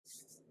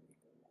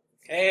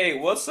Hey,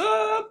 what's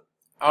up?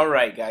 All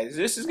right, guys,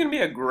 this is gonna be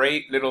a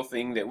great little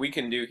thing that we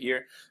can do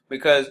here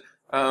because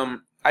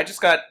I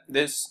just got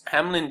this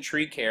Hamlin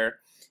Tree Care,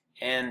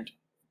 and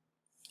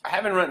they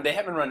haven't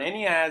run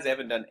any ads, they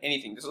haven't done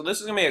anything. So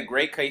this is gonna be a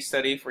great case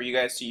study for you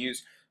guys to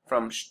use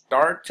from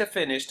start to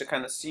finish to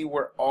kind of see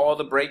where all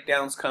the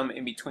breakdowns come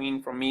in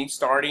between from me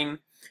starting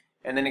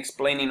and then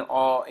explaining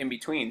all in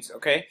betweens.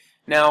 Okay,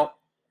 now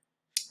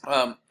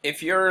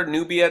if you're a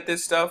newbie at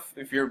this stuff,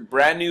 if you're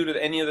brand new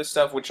to any of this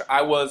stuff, which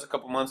I was a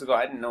couple months ago,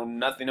 I didn't know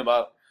nothing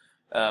about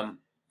um,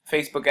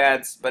 Facebook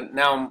ads, but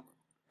now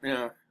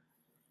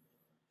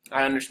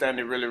I understand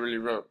it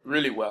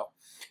really well.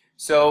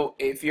 So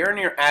if you're in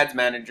your ads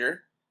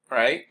manager,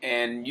 right,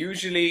 and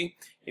usually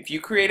if you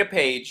create a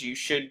page, you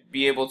should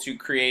be able to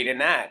create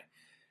an ad,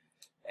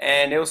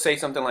 and it'll say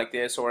something like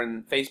this, or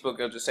in Facebook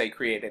it'll just say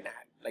create an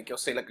ad, like you'll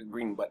say like a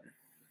green button,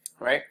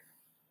 right?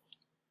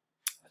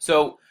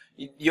 So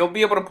you'll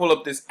be able to pull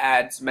up this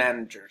ads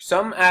manager.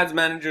 Some ads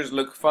managers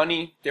look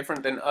funny,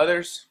 different than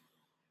others.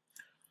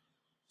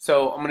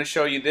 So I'm going to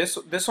show you this.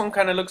 This one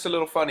kind of looks a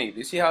little funny. Do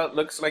you see how it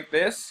looks like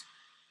this?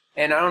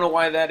 And I don't know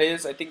why that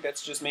is. I think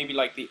that's just maybe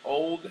like the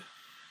old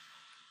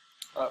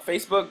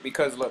Facebook,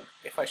 because look,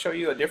 if I show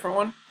you a different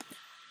one,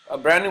 a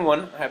brand new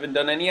one, I haven't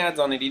done any ads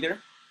on it either.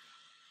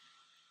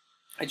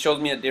 It shows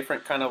me a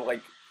different kind of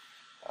like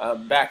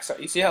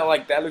backside. You see how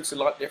like that looks a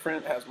lot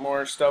different, has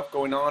more stuff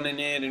going on in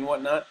it and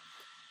whatnot.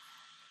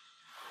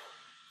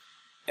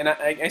 And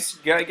I guess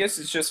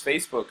it's just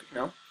Facebook, you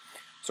know.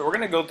 So we're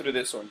gonna go through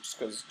this one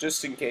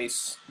just in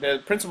case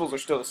the principles are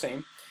still the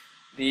same.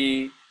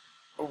 The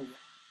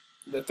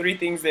three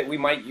things that we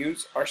might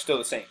use are still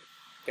the same.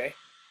 Okay,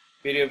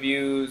 video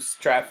views,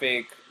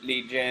 traffic,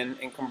 lead gen,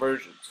 and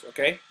conversions.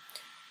 Okay,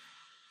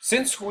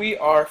 since we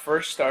are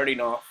first starting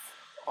off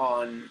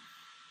on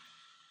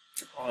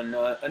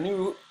a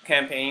new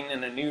campaign,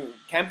 and a new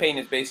campaign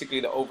is basically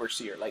the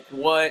overseer. Like,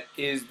 what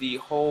is the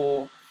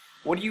whole,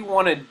 what do you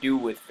want to do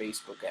with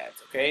Facebook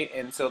ads? Okay,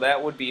 and so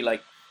that would be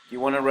like, you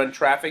want to run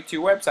traffic to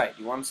your website,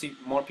 you want to see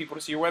more people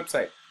to see your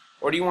website,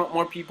 or do you want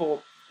more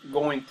people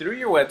going through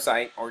your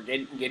website, or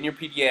getting your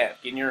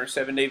PDF, getting your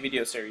 7-day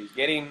video series,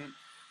 getting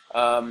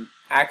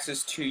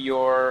access to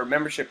your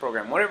membership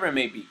program, whatever it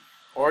may be,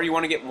 or you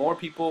want to get more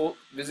people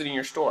visiting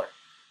your store.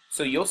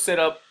 So you'll set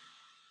up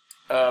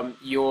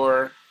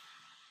your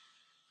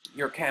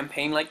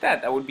campaign like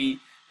that. That would be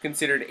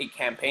considered a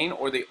campaign,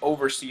 or the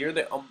overseer,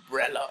 the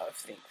umbrella of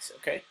things.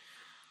 Okay,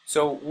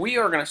 so we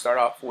are going to start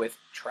off with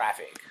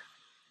traffic,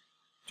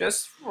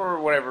 just for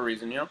whatever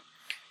reason, you know.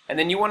 And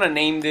then you want to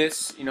name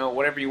this, you know,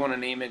 whatever you want to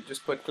name it.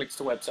 Just put clicks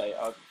to website.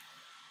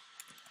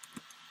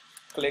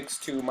 Clicks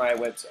to my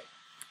website.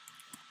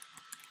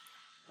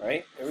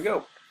 Right, there we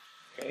go.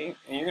 Okay,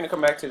 and you're going to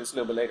come back to this a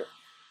little bit later.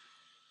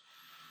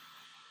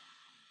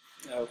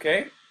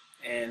 Okay,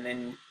 and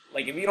then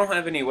like if you don't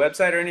have any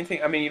website or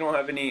anything, I mean you don't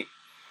have any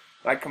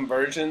like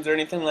conversions or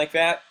anything like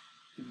that,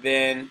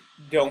 then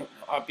don't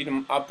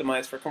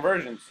optimize for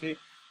conversions. See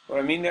what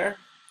I mean there?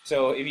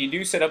 So if you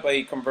do set up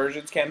a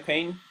conversions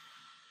campaign,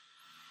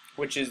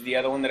 which is the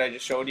other one that I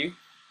just showed you,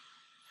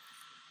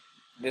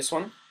 this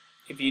one,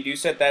 if you do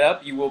set that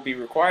up, you will be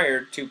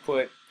required to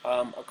put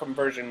a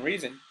conversion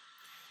reason.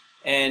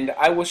 And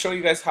I will show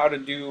you guys how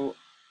to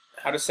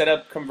set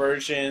up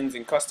conversions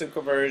and custom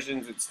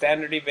conversions and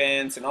standard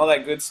events and all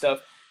that good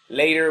stuff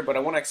later, but I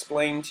want to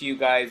explain to you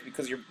guys,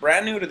 because you're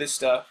brand new to this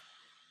stuff,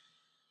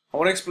 I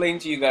want to explain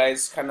to you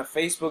guys kind of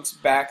Facebook's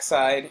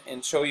backside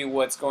and show you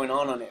what's going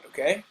on it,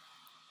 okay?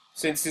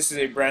 Since this is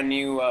a brand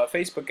new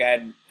Facebook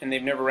ad and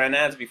they've never ran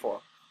ads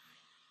before.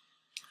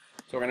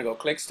 So we're going to go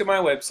clicks to my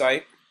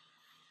website,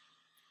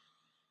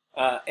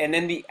 and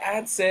then the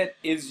ad set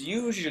is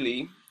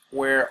usually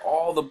where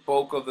all the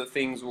bulk of the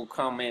things will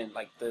come in,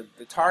 like the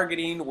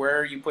targeting,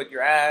 where you put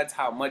your ads,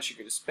 how much you're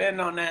going to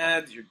spend on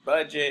ads, your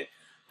budget,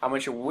 how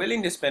much you're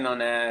willing to spend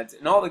on ads,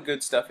 and all the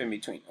good stuff in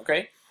between,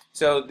 okay?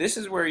 So this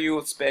is where you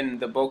will spend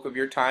the bulk of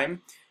your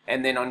time,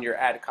 and then on your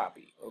ad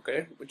copy,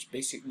 okay? Which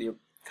basically your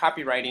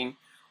copywriting,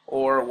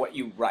 or what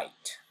you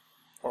write,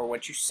 or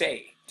what you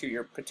say to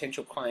your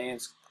potential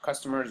clients,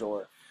 customers,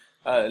 or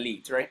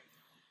leads, right?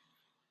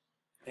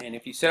 And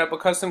if you set up a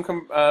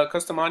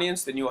custom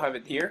audience, then you'll have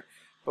it here,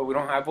 but we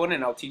don't have one,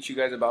 and I'll teach you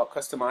guys about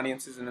custom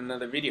audiences in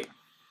another video.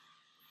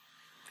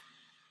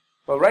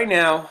 But right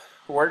now,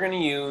 we're going to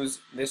use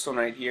this one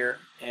right here,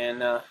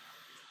 and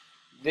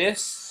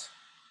this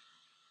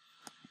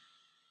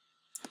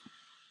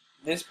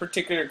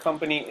particular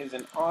company is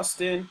in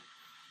Austin,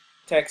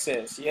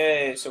 Texas.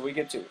 Yay! So we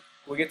get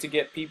to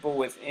get people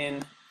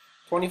within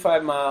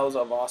 25 miles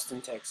of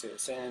Austin,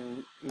 Texas,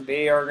 and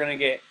they are going to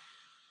get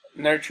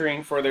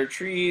nurturing for their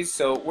trees.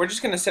 So we're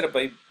just going to set up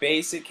a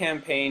basic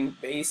campaign,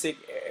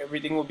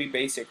 everything will be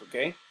basic,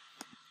 okay?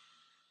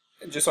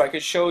 Just so I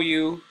could show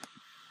you,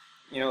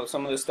 you know,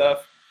 some of the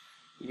stuff.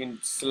 You can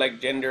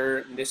select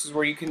gender. This is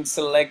where you can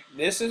select,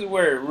 this is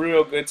where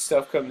real good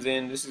stuff comes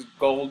in. This is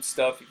gold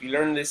stuff. If you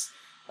learn this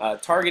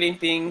targeting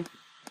thing,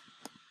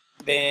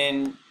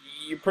 then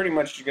you're pretty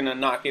much going to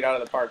knock it out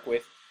of the park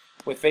with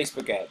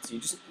Facebook ads. You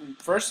just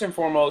first and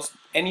foremost,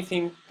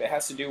 anything that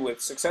has to do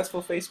with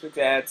successful Facebook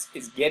ads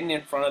is getting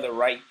in front of the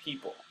right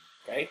people.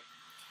 Okay,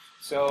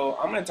 so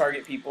I'm going to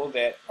target people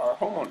that are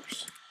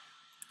homeowners.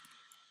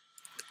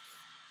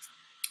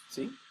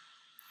 See?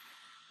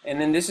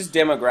 And then this is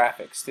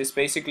demographics. This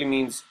basically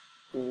means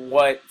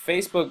what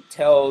Facebook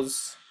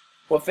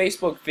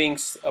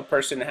thinks a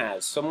person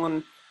has.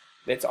 Someone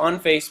that's on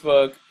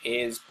Facebook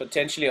is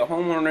potentially a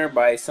homeowner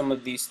by some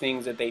of these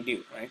things that they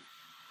do, right?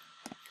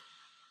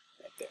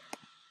 Right there.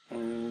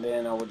 And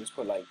then I would just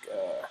put like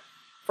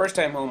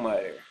first-time home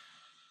buyer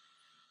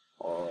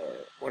or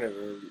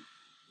whatever,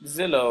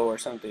 Zillow or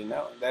something.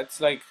 No,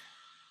 that's like,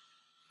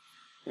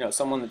 you know,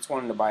 someone that's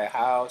wanting to buy a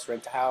house,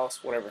 rent a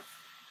house, whatever.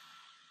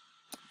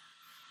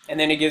 And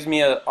then it gives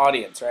me an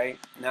audience, right?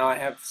 Now I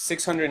have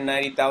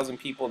 690,000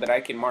 people that I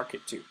can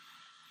market to.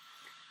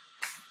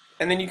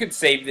 And then you could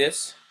save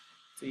this.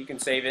 So you can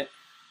save it.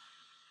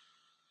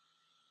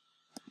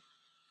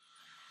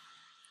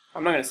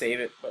 I'm not going to save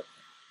it, but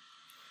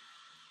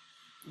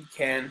you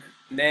can.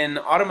 Then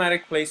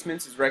automatic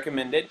placements is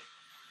recommended.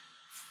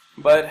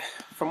 But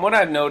from what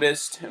I've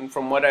noticed and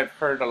from what I've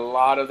heard a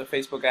lot of the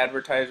Facebook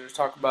advertisers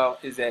talk about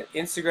is that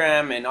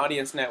Instagram and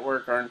Audience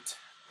Network aren't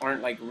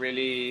like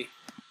really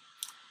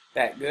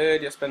that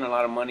good. You'll spend a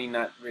lot of money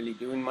not really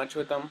doing much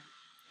with them.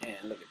 And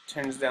look, it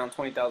turns down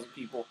 20,000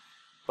 people.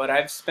 But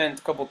I've spent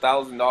a couple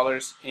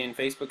 $1,000s in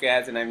Facebook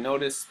ads, and I've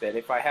noticed that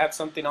if I have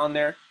something on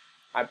there,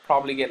 I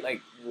probably get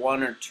like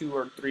 1 or 2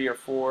 or 3 or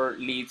 4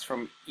 leads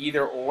from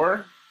either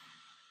or,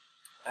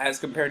 as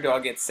compared to I'll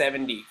get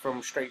 70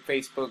 from straight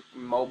Facebook,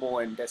 mobile,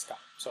 and desktop.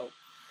 So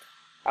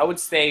I would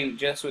stay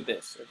just with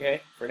this,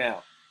 okay, for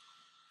now.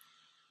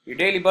 Your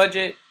daily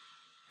budget,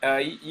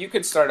 you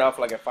could start off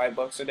like at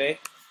 $5 a day,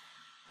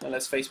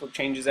 unless Facebook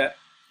changes that.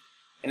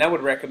 And I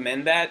would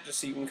recommend that just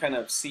so you can kind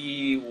of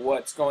see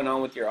what's going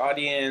on with your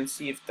audience,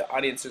 see if the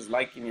audience is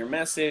liking your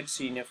message,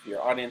 seeing if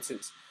your audience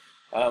is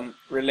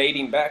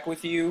relating back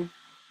with you.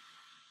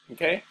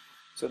 Okay,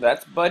 so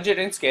that's budget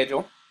and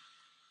schedule.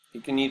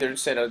 You can either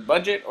set a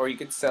budget or you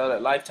can set a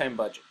lifetime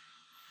budget.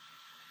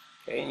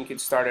 Okay, and you can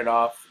start it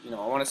off, you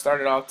know, I want to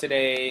start it off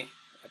today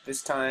at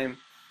this time,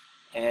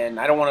 and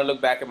I don't want to look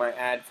back at my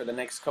ad for the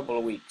next couple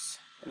of weeks.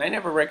 And I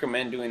never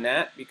recommend doing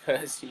that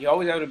because you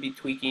always have to be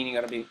tweaking, you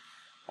got to be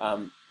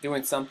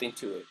doing something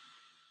to it.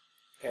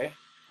 Okay,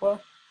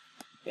 well,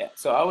 yeah,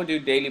 so I would do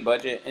daily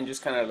budget and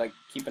just kind of like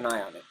keep an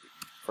eye on it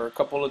for a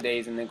couple of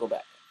days and then go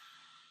back.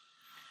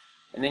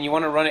 And then you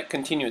want to run it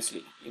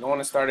continuously. You don't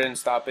want to start it and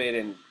stop it,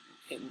 and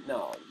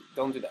no,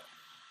 don't do that.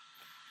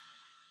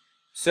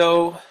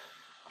 So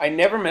I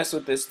never mess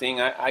with this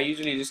thing. I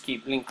usually just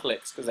keep link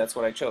clicks because that's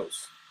what I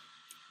chose.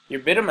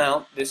 Your bid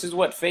amount, this is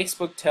what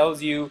Facebook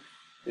tells you.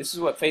 This is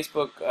what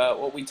Facebook,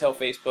 what we tell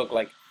Facebook,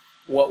 like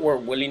what we're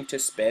willing to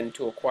spend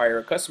to acquire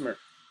a customer.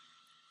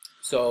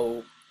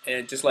 So,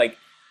 and just like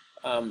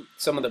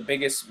some of the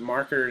biggest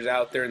marketers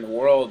out there in the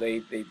world,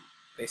 they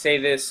say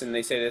this, and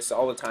they say this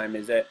all the time,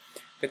 is that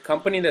the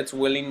company that's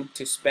willing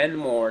to spend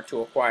more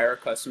to acquire a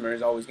customer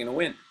is always going to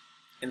win.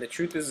 And the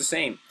truth is the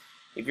same.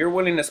 If you're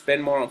willing to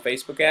spend more on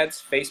Facebook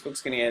ads,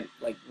 Facebook's going to get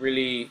like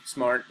really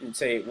smart and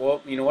say,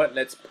 well, you know what,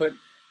 let's put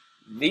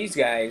these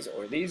guys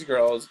or these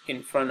girls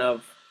in front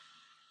of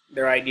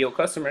their ideal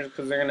customers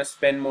because they're going to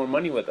spend more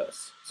money with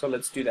us. So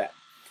let's do that.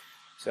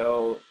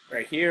 So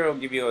right here I'll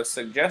give you a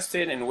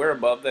suggested, and we're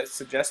above that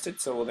suggested,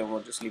 so then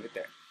we'll just leave it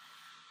there.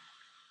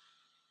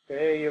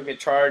 Okay, you'll get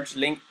charged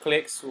link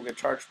clicks. We'll get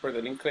charged for the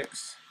link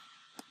clicks.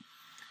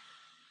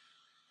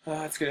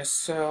 It's going to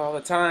sell all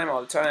the time,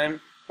 all the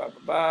time. Ba, ba,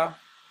 ba.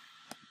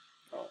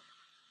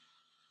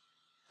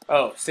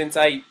 Oh, since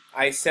I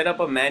set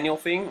up a manual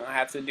thing, I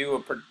have to do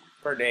a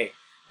per day.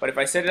 But if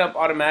I set it up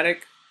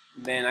automatic,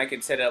 then I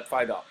can set it up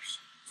 $5.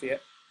 See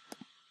it?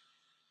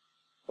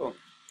 Boom.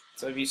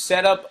 So if you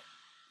set up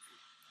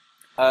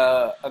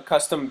a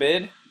custom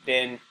bid,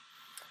 then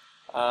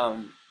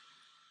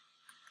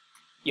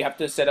you have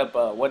to set up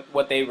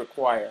what they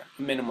require,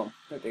 minimum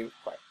that they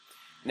require.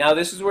 Now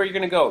this is where you're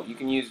going to go. You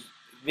can use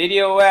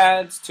video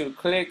ads to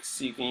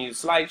clicks. You can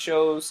use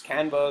slideshows,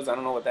 Canvas. I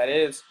don't know what that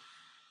is.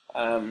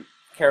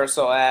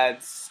 Carousel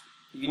ads.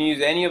 You can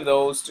use any of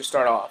those to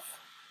start off.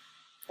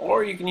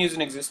 Or you can use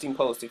an existing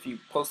post if you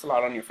post a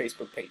lot on your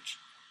Facebook page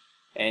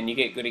and you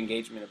get good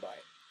engagement about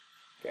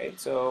it. Okay,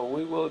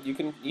 so you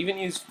can even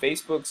use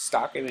Facebook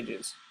stock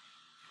images.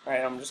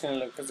 Alright, I'm just going to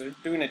look, because they're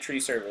doing a tree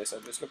service,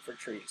 I'll just look for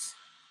trees.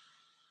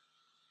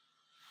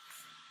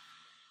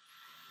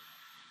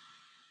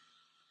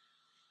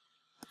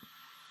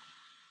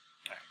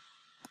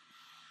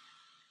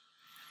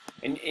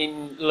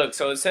 And look,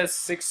 so it says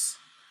 6.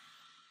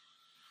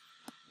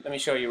 Let me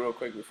show you real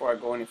quick before I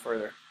go any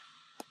further.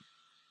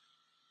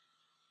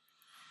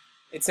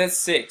 It says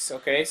 6,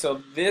 okay?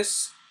 So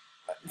this,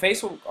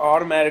 Facebook will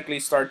automatically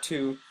start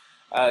to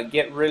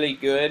get really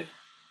good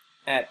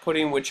at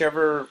putting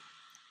whichever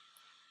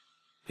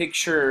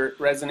picture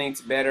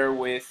resonates better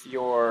with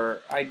your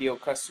ideal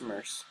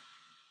customers.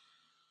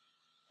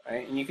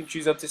 Right? And you can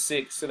choose up to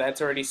 6, so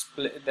that's already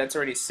split. That's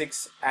already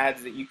 6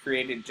 ads that you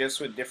created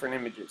just with different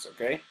images,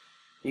 okay?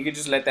 You could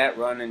just let that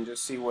run and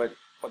just see what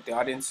the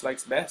audience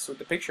likes best with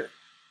the picture.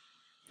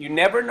 You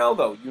never know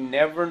though. You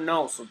never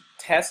know. So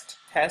test,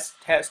 test,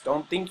 test.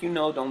 Don't think you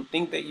know. Don't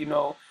think that you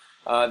know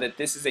that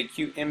this is a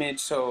cute image.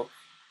 So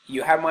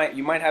you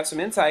might have some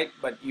insight,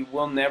 but you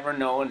will never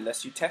know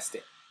unless you test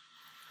it.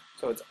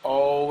 So it's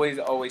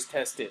always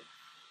test it.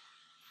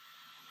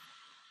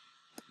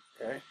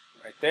 Okay,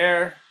 right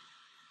there.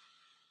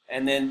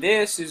 And then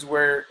this is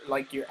where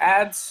like your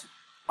ads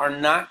are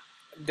not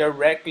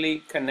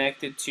directly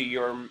connected to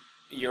your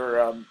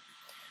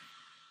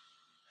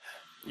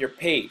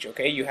page.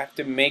 Okay, you have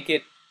to make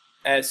it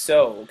as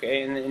so.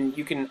 Okay, and then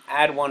you can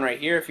add one right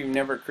here. If you've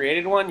never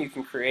created one, you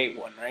can create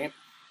one, right?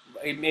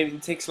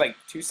 It takes like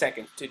 2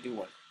 seconds to do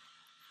one.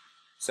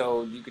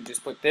 So you could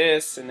just put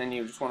this, and then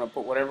you just want to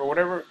put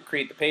whatever,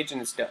 create the page,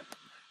 and it's done.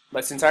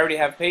 But since I already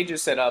have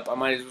pages set up, I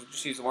might as well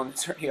just use the one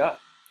that's already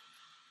up.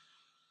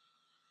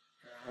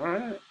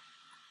 Alright.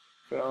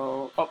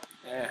 So,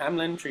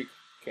 Hamlin tree.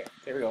 Okay,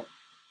 there we go.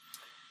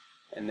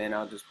 And then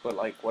I'll just put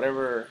like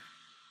whatever.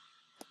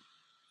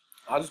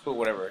 I'll just put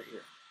whatever right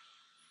here.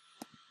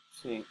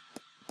 See.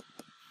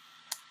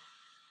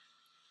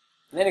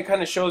 And then it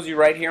kind of shows you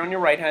right here on your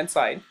right hand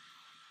side.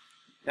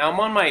 Now I'm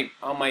on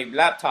my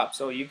laptop,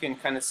 so you can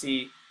kind of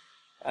see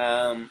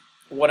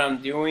what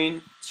I'm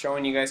doing,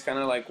 showing you guys kind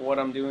of like what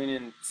I'm doing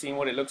and seeing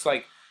what it looks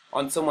like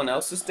on someone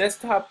else's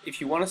desktop.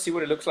 If you want to see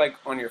what it looks like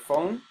on your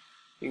phone,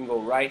 you can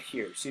go right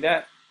here. See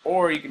that?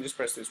 Or you can just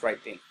press this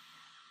right thing.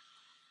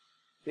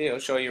 See, it'll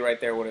show you right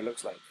there what it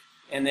looks like.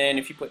 And then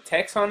if you put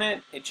text on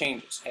it, it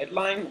changes.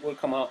 Headline will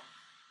come out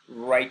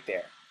right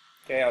there.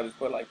 Okay, I'll just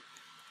put like,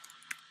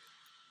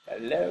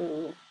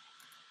 hello,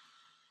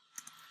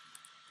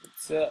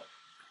 what's up,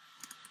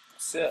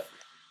 what's up.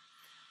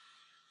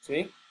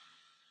 See?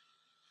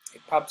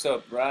 It pops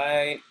up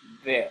right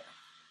there.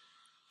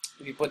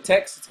 If you put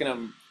text, it's going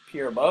to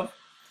appear above.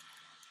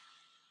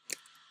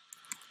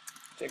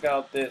 Check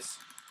out this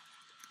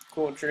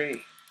cool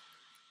tree.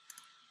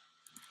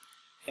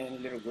 And a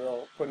little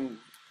girl putting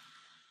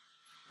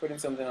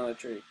something on the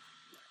tree.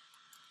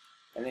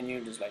 And then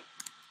you just like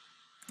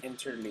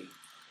insert link.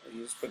 Or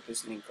you just put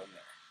this link on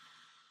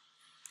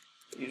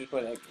there. You just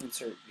put like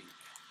insert link.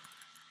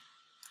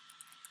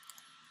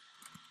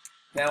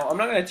 Now, I'm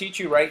not going to teach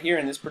you right here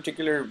in this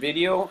particular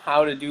video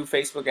how to do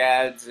Facebook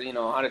ads, you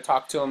know, how to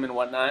talk to them and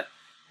whatnot.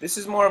 This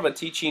is more of a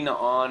teaching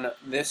on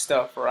this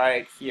stuff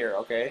right here,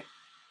 okay?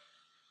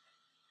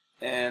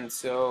 And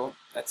so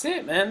that's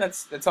it, man.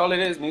 That's all it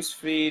is.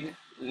 Newsfeed,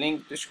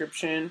 link,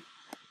 description.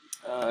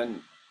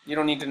 You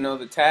don't need to know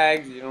the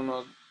tags. You don't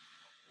know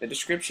the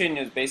description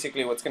is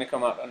basically what's going to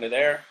come out under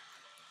there.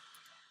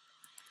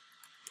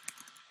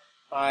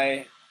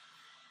 Hi.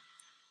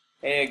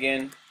 Hey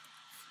again.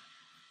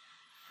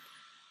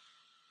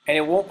 And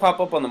it won't pop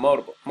up on the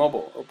mobile.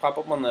 It'll pop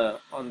up on the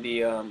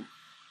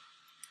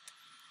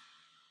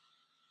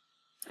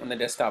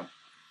desktop.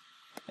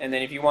 And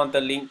then if you want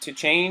the link to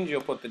change,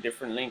 you'll put the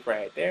different link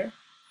right there.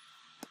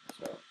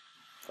 So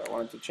if I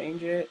wanted to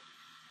change it,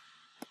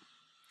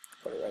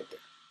 put it right there.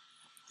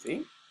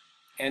 See?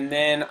 And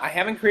then I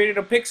haven't created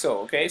a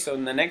pixel, okay? So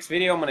in the next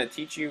video, I'm going to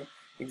teach you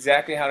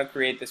exactly how to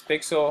create this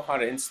pixel, how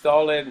to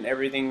install it, and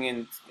everything,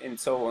 and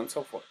so on and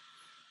so forth.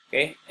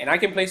 Okay? And I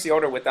can place the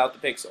order without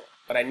the pixel.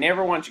 But I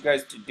never want you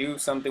guys to do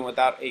something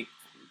without a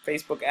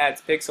Facebook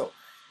ads pixel.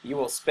 You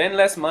will spend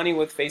less money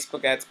with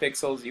Facebook ads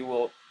pixels. You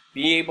will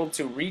be able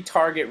to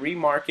retarget,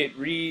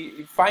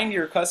 remarket, find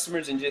your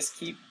customers and just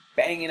keep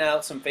banging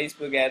out some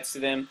Facebook ads to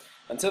them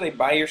until they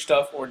buy your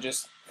stuff or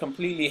just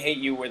completely hate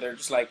you, where they're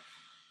just like,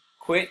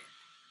 quit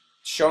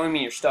showing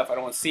me your stuff. I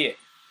don't want to see it.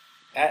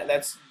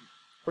 That's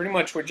pretty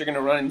much what you're going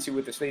to run into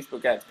with this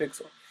Facebook ads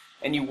pixel.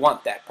 And you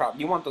want that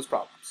problem. You want those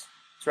problems.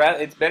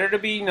 It's better to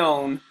be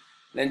known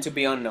than to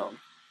be unknown.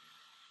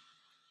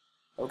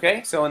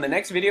 Okay, so in the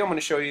next video I'm going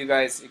to show you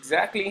guys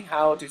exactly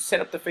how to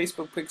set up the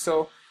Facebook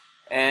pixel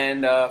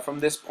and from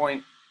this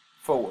point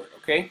forward,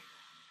 okay?